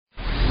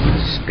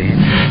The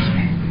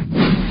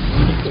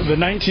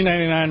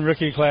 1999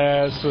 rookie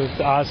class with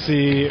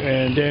Ossie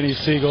and Danny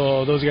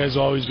Siegel, those guys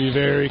will always be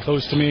very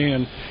close to me,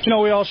 and you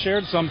know, we all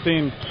shared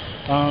something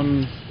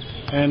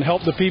and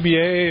helped the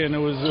PBA, and it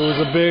was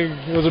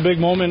a big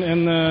moment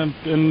in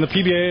the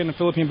PBA and the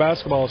Philippine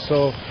basketball.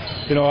 So,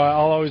 you know,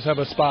 I'll always have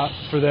a spot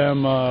for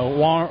them.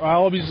 I'll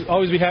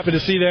always be happy to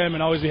see them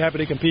and always be happy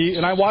to compete.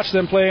 And I watch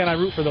them play and I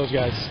root for those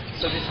guys.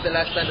 So this is the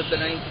last stand of the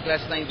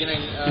class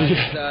 99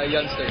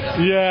 youngsters.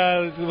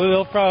 Yeah,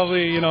 they'll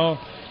probably, you know.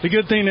 The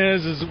good thing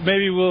is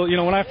maybe we'll, you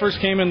know, when I first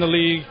came in the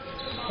league,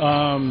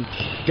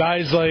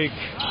 guys like,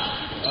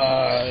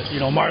 you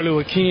know,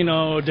 Marlu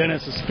Aquino,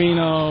 Dennis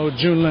Espino,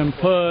 Junlin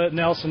Put,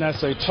 Nelson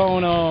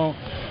Tono,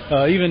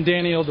 even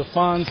Daniel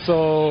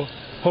DeFonso,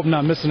 hope I'm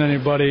not missing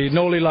anybody,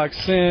 Noli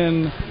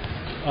Laksin.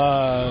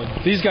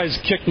 These guys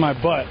kicked my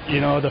butt, you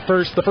know. The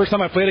first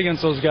time I played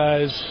against those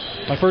guys,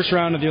 my first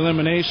round of the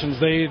eliminations,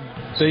 they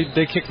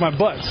kicked my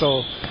butt.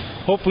 So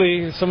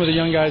hopefully some of the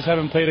young guys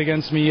haven't played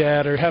against me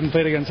yet or haven't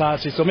played against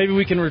Ossie, so maybe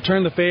we can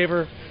return the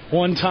favor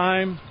one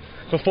time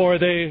before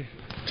they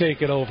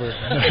take it over.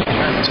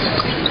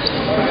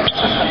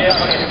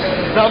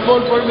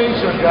 Double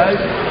formation, guys.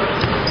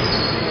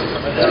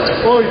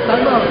 Oy,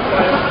 tama.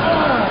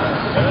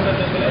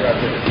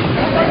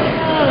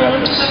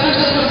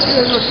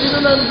 Sino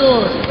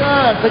nandun?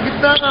 Yan, sa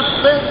gitna ka.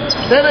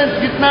 Terence,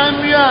 gitnaan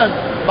mo yan.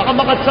 Baka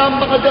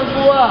makatsamba ka dyan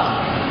buwa.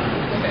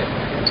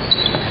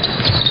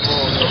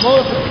 Mo,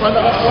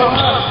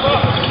 panakakuha.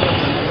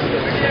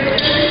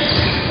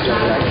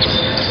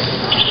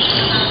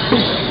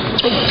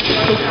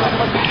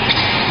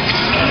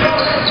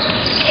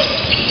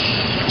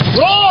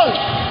 Roll!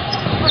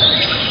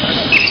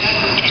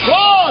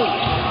 Roll!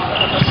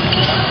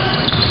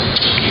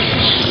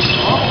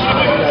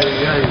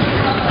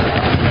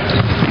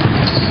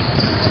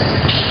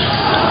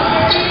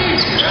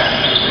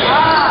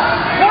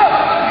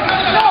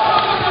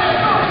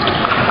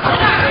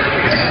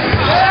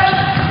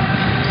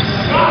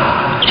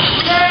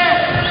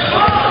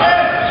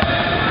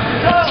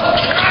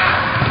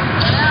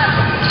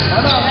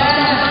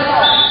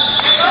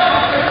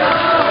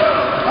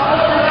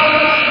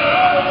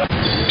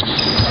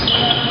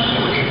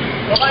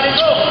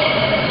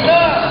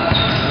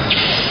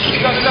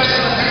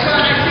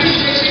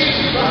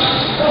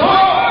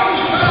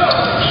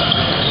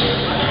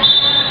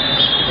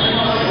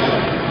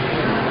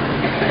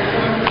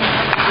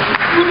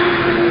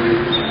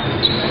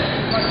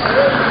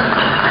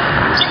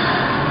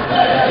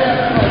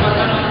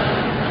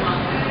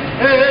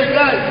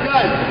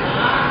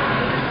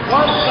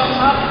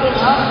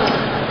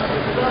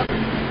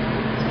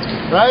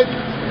 Right?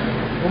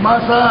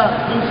 Umasa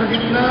yung sa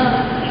gitna.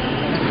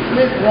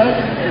 Split, right?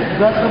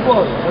 That's the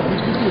ball. That's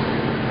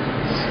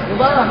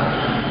diba?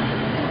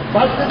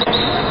 Basket.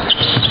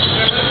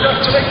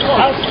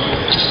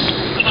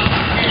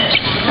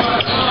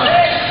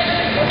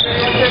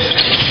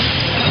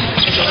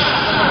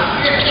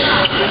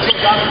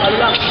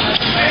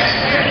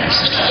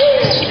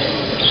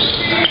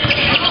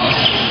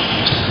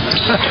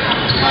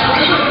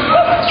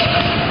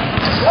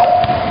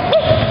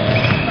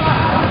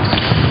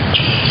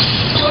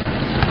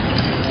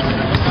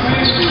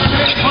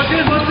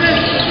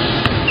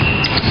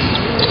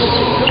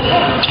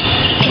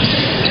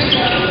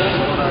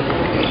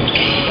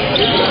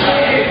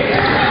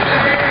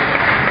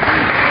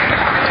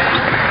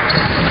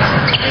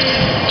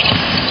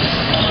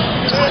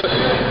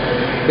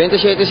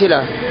 $27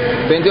 sila,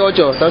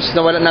 28, tapos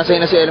nasa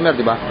na si Elmer,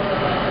 di ba?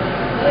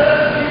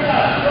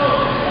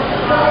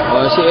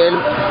 Si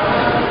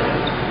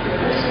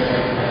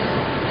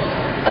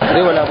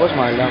hindi, wala boss,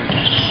 mahal lang.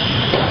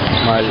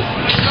 Mahal.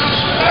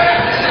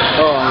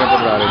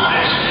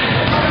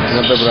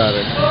 Hanggang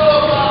February.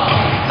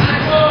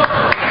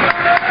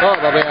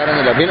 Babayaran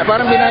nila.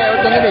 Parang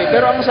binayaut na nila eh.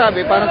 Pero ang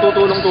sabi, parang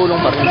tutulong-tulong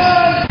pa rin.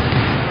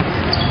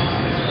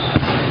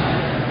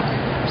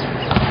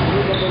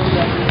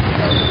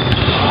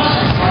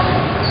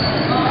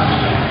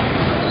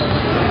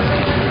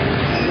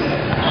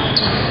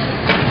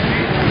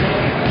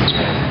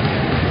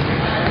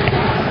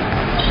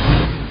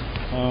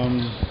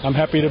 I'm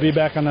happy to be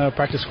back on the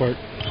practice court.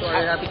 So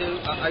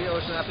are you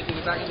also happy to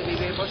be back in the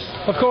PBA, boss?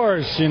 Of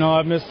course, you know,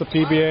 I've missed the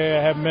PBA.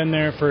 I haven't been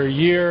there for a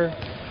year.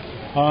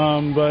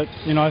 But,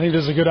 you know, I think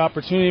this is a good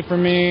opportunity for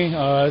me.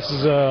 This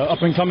is an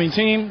up-and-coming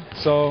team,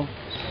 so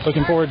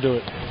looking forward to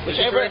it. Will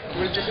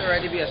this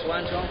already be a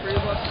swan song for you,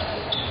 boss?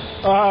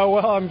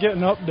 Well, I'm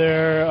getting up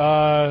there.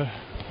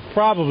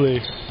 Probably.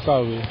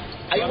 How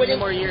many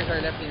more years are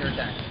left in your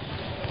tank?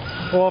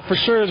 Well, for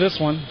sure this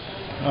one.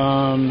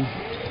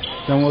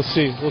 Then we'll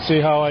see. We'll see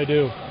how I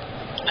do.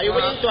 Are you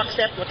willing to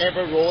accept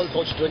whatever role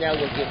Coach Junel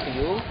will give to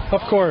you?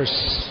 Of course.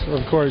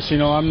 You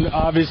know, I'm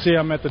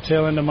at the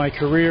tail end of my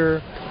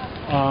career,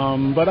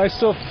 but I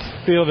still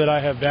feel that I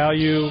have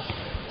value.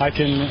 I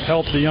can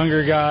help the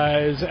younger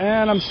guys,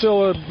 and I'm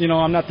still,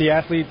 I'm not the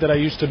athlete that I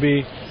used to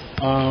be,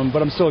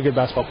 but I'm still a good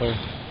basketball player.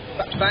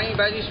 Buying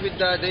values with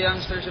the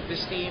youngsters of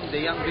this team, the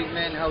young big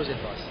men, how is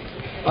it, boss?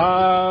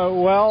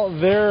 Well,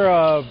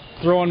 they're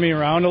throwing me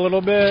around a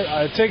little bit.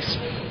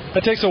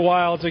 It takes a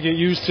while to get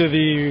used to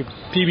the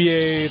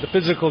PBA, the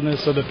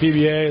physicalness of the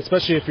PBA,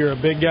 especially if you're a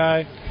big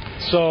guy.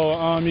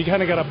 So you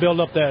kind of got to build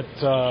up that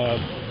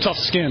tough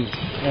skin.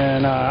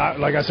 And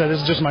like I said,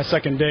 this is just my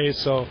second day,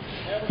 so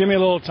give me a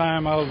little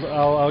time.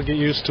 I'll get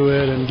used to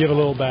it and give a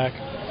little back.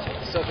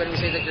 So can we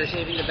say that you're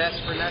saving the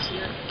best for last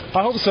year?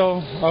 I hope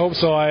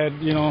so.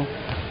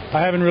 I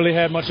haven't really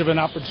had much of an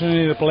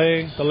opportunity to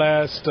play the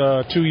last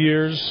 2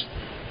 years.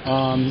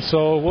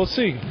 So we'll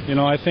see.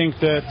 I think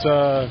that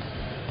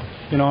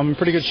I'm in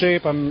pretty good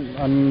shape. I'm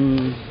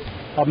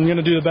going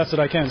to do the best that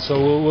I can.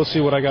 So we'll see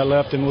what I got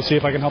left, and we'll see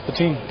if I can help the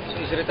team.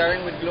 So is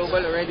retiring with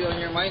Global already on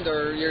your mind,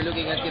 or you're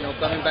looking at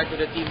coming back to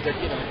the team that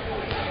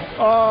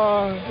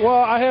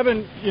Well, I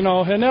haven't.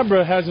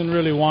 Ginebra hasn't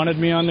really wanted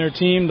me on their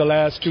team the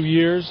last 2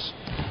 years.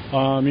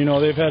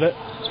 They've had it.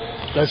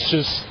 That's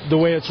just the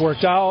way it's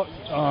worked out.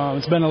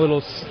 It's been a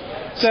little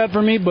sad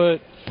for me,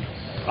 but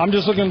I'm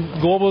just looking.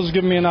 Global's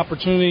giving me an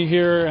opportunity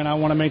here, and I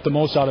want to make the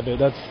most out of it.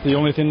 That's the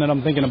only thing that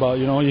I'm thinking about.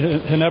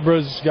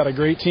 Ginebra's got a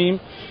great team,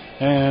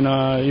 and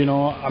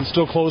I'm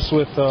still close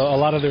with a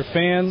lot of their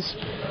fans,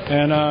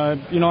 and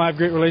I have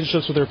great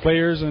relationships with their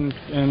players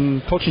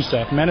and coaching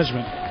staff,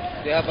 management.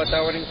 They have a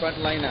towering front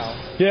line now.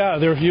 Yeah,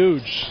 they're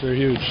huge. They're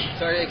huge.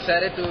 So are you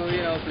excited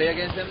to play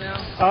against them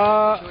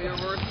now? Show your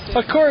worth?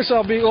 Of course,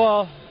 I'll be.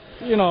 Well,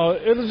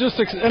 it'll just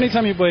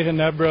anytime you play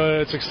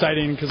Ginebra, it's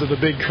exciting because of the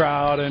big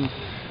crowd, and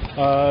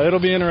it'll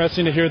be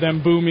interesting to hear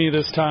them boo me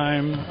this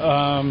time.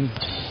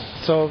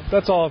 So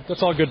that's all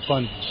good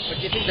fun. But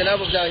you think the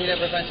love of the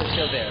Ginebra fans is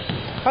still there?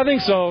 I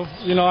think so.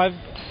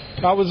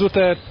 I was with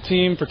that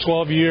team for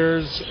 12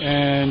 years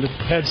and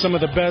had some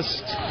of the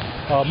best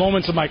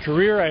moments of my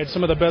career. I had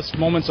some of the best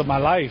moments of my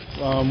life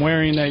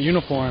wearing that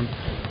uniform.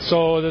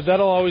 So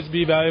that'll always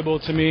be valuable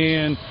to me.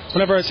 And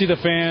whenever I see the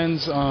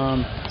fans,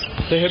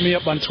 they hit me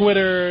up on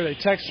Twitter. They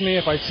text me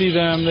if I see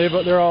them.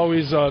 They're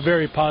always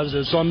very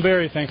positive. So I'm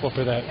very thankful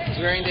for that. Is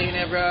wearing the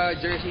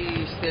Ginebra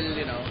jersey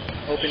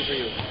still, open for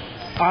you?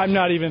 I'm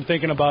not even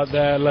thinking about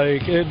that.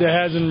 It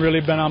hasn't really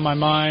been on my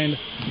mind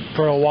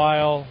for a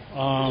while.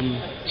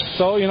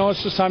 So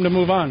it's just time to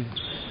move on.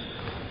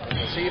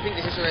 So you think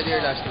this is already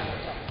your last year?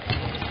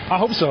 I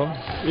hope so.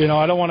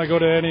 I don't want to go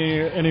to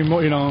any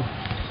more.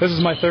 This is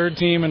my third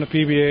team in the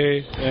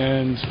PBA,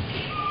 and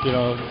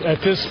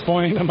at this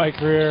point in my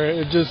career,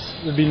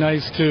 it'd be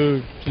nice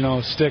to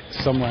stick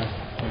somewhere.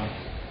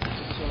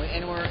 So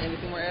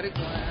anything more, Eric?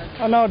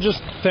 No,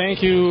 just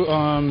thank you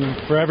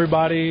for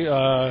everybody.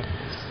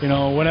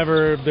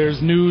 Whenever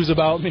there's news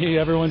about me,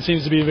 everyone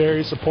seems to be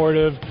very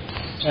supportive,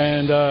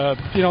 and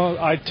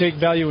I take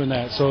value in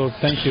that. So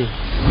thank you.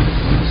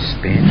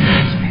 Spin.